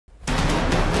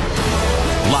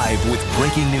live with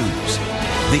breaking news.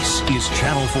 This is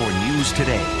Channel 4 News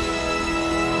Today.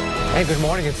 Hey, good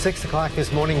morning. At 6 o'clock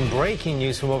this morning, breaking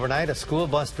news from overnight. A school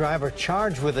bus driver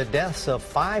charged with the deaths of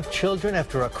 5 children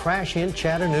after a crash in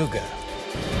Chattanooga.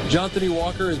 Jonathan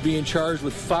Walker is being charged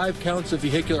with 5 counts of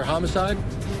vehicular homicide,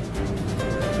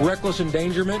 reckless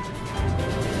endangerment,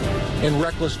 and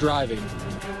reckless driving.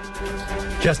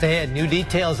 Just ahead, new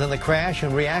details on the crash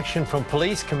and reaction from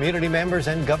police, community members,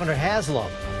 and Governor Haslam.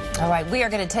 All right, we are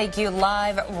going to take you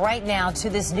live right now to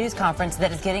this news conference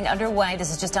that is getting underway. This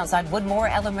is just outside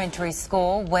Woodmore Elementary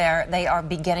School, where they are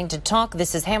beginning to talk.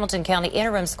 This is Hamilton County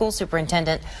Interim School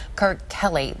Superintendent Kurt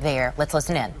Kelly there. Let's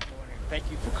listen in. Thank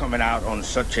you for coming out on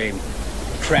such a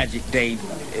tragic day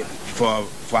for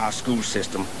our school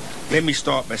system. Let me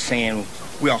start by saying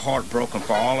we are heartbroken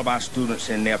for all of our students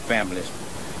and their families.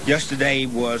 Yesterday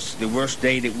was the worst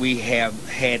day that we have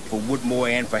had for Woodmore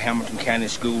and for Hamilton County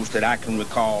schools that I can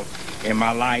recall in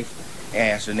my life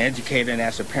as an educator and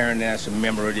as a parent and as a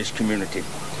member of this community.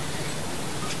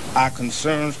 Our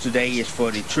concerns today is for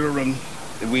the children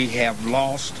that we have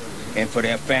lost and for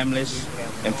their families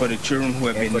and for the children who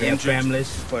have been injured.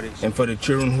 And for the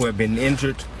children who have been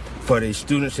injured, for the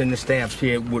students and the staff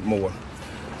here at Woodmore.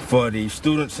 For the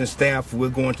students and staff, we're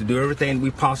going to do everything we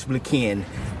possibly can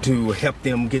to help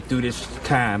them get through this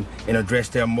time and address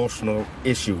their emotional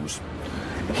issues.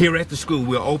 Here at the school,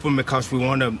 we're open because we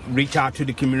want to reach out to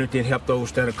the community and help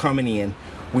those that are coming in.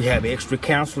 We have extra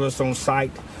counselors on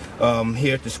site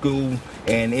here at the school,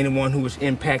 and anyone who is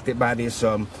impacted by this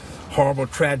horrible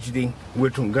tragedy, we're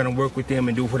going to work with them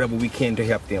and do whatever we can to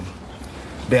help them.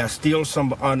 There are still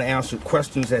some unanswered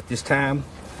questions at this time,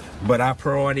 but our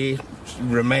priority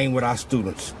remain with our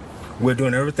students. We're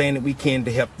doing everything that we can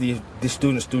to help the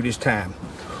students through this time.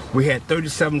 We had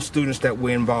 37 students that were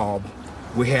involved.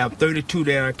 We have 32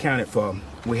 that are accounted for.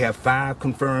 We have 5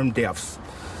 confirmed deaths.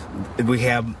 We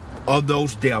have, of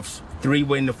those deaths, 3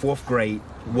 were in the 4th grade,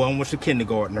 1 was a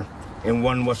kindergartner, and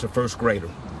 1 was a 1st grader.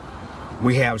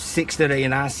 We have 6 that are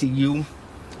in ICU,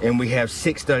 and we have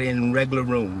 6 that are in regular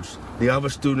rooms. The other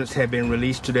students have been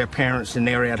released to their parents and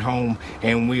they're at home,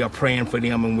 and we are praying for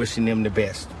them and wishing them the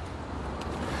best.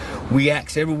 We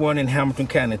ask everyone in Hamilton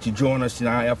County to join us in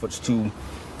our efforts to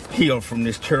heal from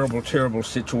this terrible, terrible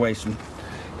situation.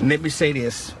 And let me say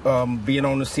this, being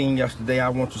on the scene yesterday, I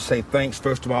want to say thanks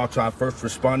first of all to our first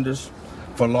responders,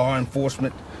 for law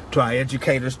enforcement, to our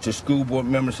educators, to school board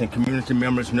members and community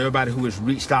members, and everybody who has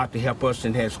reached out to help us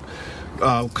and has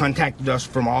contacted us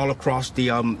from all across the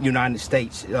United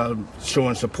States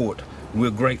showing support.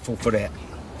 We're grateful for that.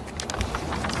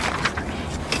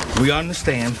 We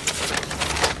understand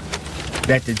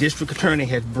that the district attorney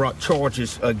has brought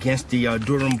charges against the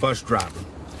Durham bus driver.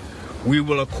 We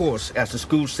will, of course, as a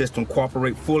school system,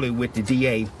 cooperate fully with the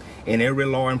DA and every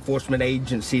law enforcement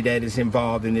agency that is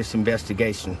involved in this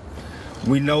investigation.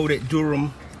 We know that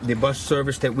Durham, the bus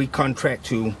service that we contract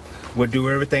to, will do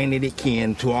everything that it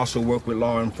can to also work with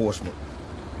law enforcement.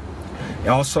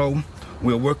 Also,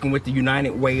 we're working with the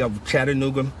United Way of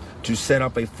Chattanooga to set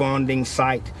up a funding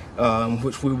site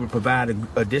which we will provide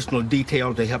additional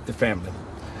detail to help the family.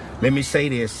 Let me say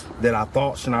this, that our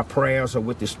thoughts and our prayers are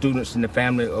with the students and the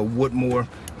family of Woodmore,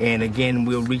 and again,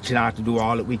 we're reaching out to do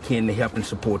all that we can to help and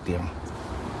support them.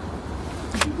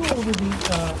 Could you go over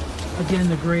again,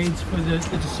 the grades for the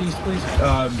deceased, please?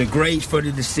 The grades for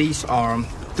the deceased are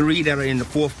 3 that are in the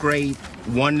 4th grade,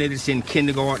 1 that is in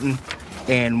kindergarten,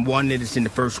 and 1 that is in the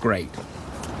 1st grade.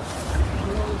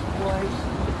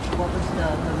 What was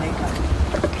the makeup?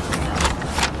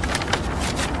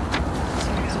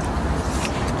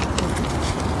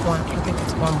 I think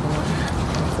it's 1 boy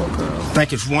and 4 girls. I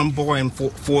think it's 1 boy and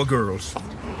 4 girls.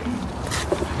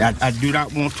 I do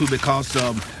not want to, because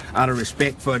out of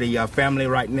respect for the family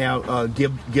right now,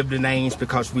 give the names,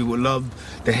 because we would love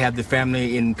to have the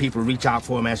family and people reach out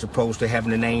for them as opposed to having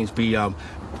the names be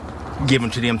given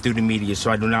to them through the media.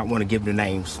 So I do not want to give the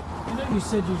names. I know you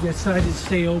said you decided to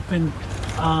stay open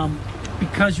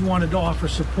because you wanted to offer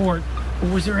support. But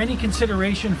was there any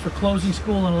consideration for closing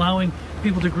school and allowing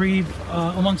people to grieve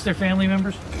amongst their family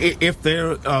members? If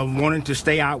they're wanting to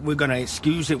stay out, we're going to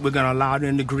excuse it. We're going to allow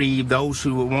them to grieve. Those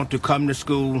who want to come to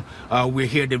school, we're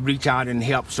here to reach out and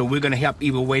help. So we're going to help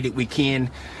either way that we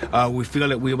can. We feel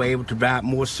that we were able to provide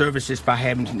more services by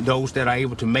having those that are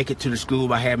able to make it to the school,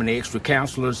 by having the extra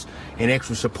counselors and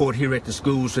extra support here at the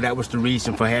school. So that was the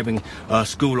reason for having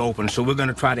school open. So we're going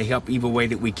to try to help either way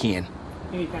that we can.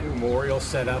 Any kind of memorial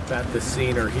set up at the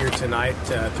scene or here tonight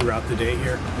throughout the day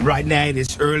here? Right now it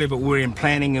is early, but we're in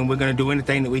planning, and we're going to do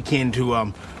anything that we can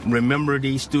to remember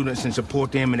these students and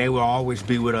support them, and they will always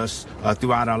be with us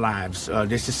throughout our lives.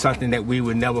 This is something that we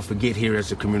will never forget here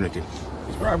as a community.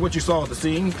 Describe what you saw at the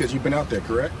scene, because you've been out there,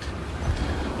 correct?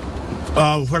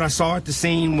 What I saw at the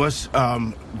scene was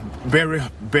very,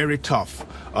 very tough.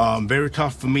 Very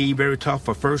tough for me, very tough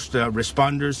for first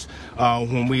responders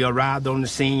when we arrived on the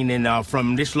scene. And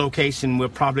from this location, we're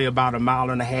probably about 1.5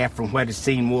 miles from where the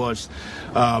scene was.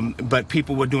 But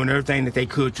people were doing everything that they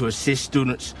could to assist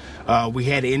students. We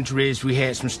had injuries. We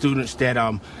had some students that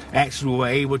actually were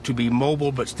able to be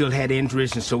mobile but still had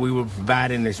injuries, and so we were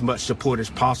providing as much support as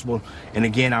possible. And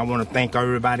again, I want to thank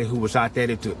everybody who was out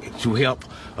there to help.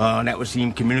 That was the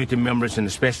community members and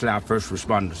especially our first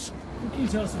responders. What can you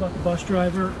tell us about the bus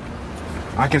driver?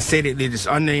 I can say that it is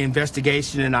under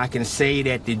investigation, and I can say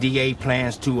that the DA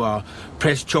plans to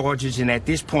press charges, and at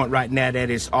this point right now that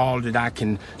is all that I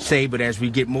can say, but as we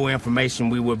get more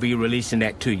information we will be releasing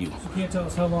that to you. So you can't tell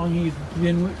us how long he's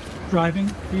been driving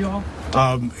for you all?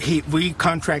 We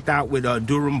contract out with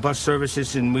Durham Bus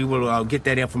Services, and we will get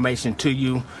that information to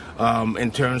you in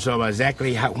terms of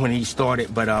exactly when he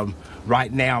started, but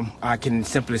right now I can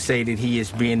simply say that he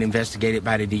is being investigated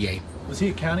by the DA. Was he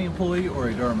a county employee or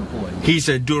a Durham employee? He's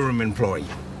a Durham employee.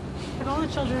 Have all the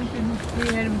children been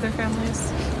reunited with their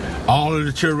families? All of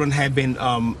the children have been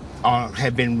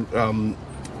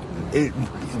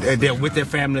they're with their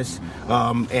families,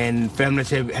 and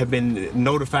families have been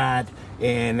notified.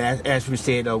 And as we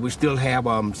said, we still have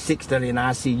 6 that are in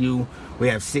ICU. We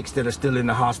have 6 that are still in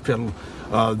the hospital.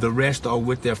 The rest are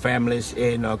with their families,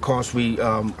 and of course,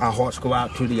 our hearts go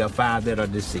out to the 5 that are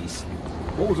deceased.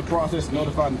 What was the process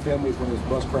notifying the families when this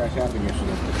bus crash happened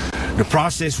yesterday? The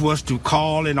process was to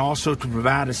call and also to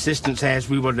provide assistance as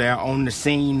we were there on the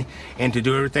scene, and to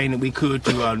do everything that we could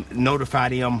to notify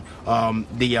them.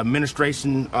 The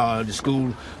administration, the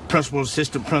school principal,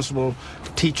 assistant principal,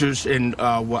 teachers, and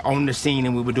were on the scene,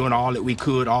 and we were doing all that we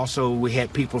could. Also, we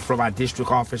had people from our district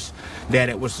office that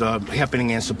it was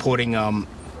helping and supporting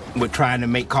with trying to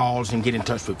make calls and get in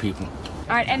touch with people.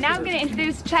 All right, and now I'm going to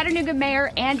introduce Chattanooga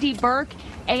Mayor Andy Burke,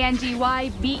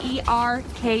 ANDYBERKE.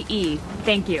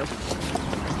 Thank you.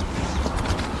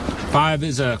 5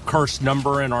 is a cursed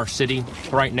number in our city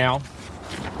right now,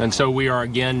 and so we are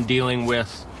again dealing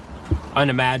with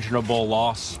unimaginable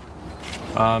loss.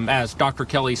 As Dr.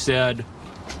 Kelly said,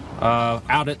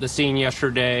 out at the scene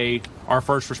yesterday, our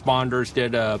first responders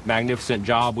did a magnificent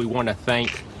job. We want to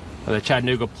thank the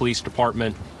Chattanooga Police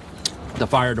Department, the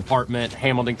Fire Department,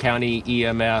 Hamilton County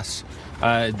EMS.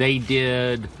 They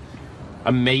did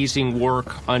amazing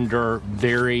work under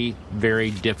very,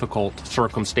 very difficult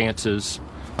circumstances.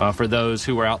 For those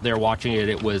who were out there watching it,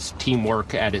 it was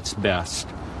teamwork at its best.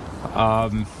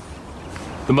 The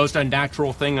most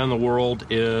unnatural thing in the world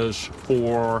is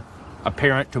for a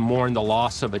parent to mourn the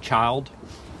loss of a child.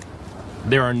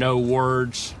 There are no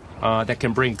words that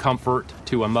can bring comfort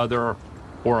to a mother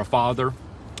or a father.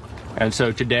 And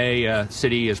so today,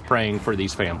 city is praying for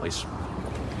these families.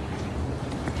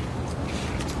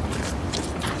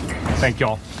 Thank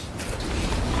y'all.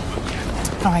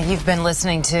 All right, you've been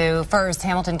listening to first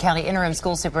Hamilton County Interim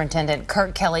School Superintendent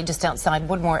Kurt Kelly just outside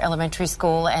Woodmore Elementary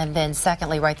School, and then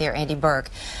secondly right there Andy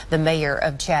Burke, the mayor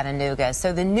of Chattanooga.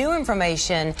 So the new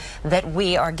information that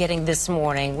we are getting this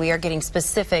morning, we are getting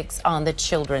specifics on the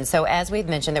children. So as we've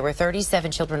mentioned, there were 37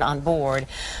 children on board.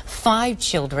 5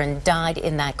 children died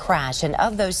in that crash, and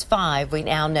of those 5, we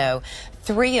now know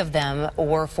 3 of them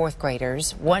were 4th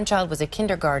graders. 1 child was a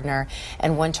kindergartner,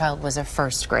 and 1 child was a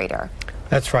 1st grader.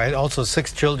 That's right. Also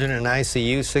 6 children in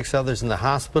ICU, 6 others in the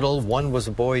hospital. 1 was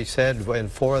a boy, he said, and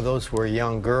 4 of those were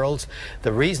young girls.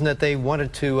 The reason that they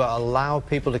wanted to allow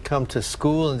people to come to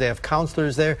school and they have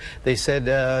counselors there, they said,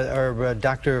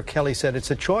 Dr. Kelly said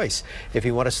it's a choice. If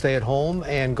you want to stay at home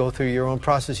and go through your own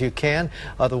process, you can.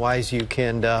 Otherwise, you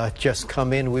can just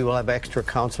come in. We will have extra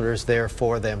counselors there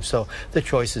for them. So the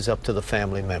choice is up to the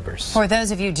family members. For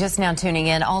those of you just now tuning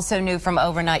in, also new from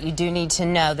overnight, you do need to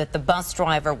know that the bus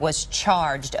driver was charged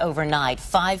overnight.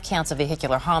 5 counts of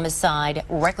vehicular homicide,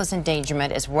 reckless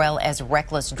endangerment, as well as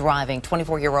reckless driving.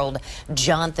 24-year-old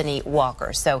Jonathan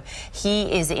Walker. So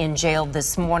he is in jail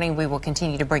this morning. We will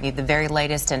continue to bring you the very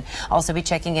latest and also be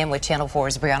checking in with Channel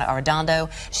 4's Brianna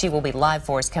Arredondo. She will be live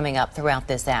for us coming up throughout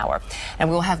this hour. And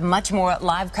we'll have much more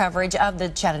live coverage of the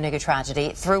Chattanooga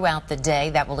tragedy throughout the day.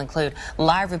 That will include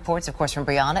live reports, of course, from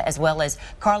Brianna, as well as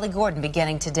Carly Gordon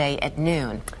beginning today at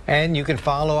noon. And you can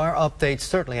follow our updates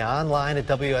certainly online at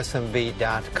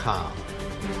WSMV.com.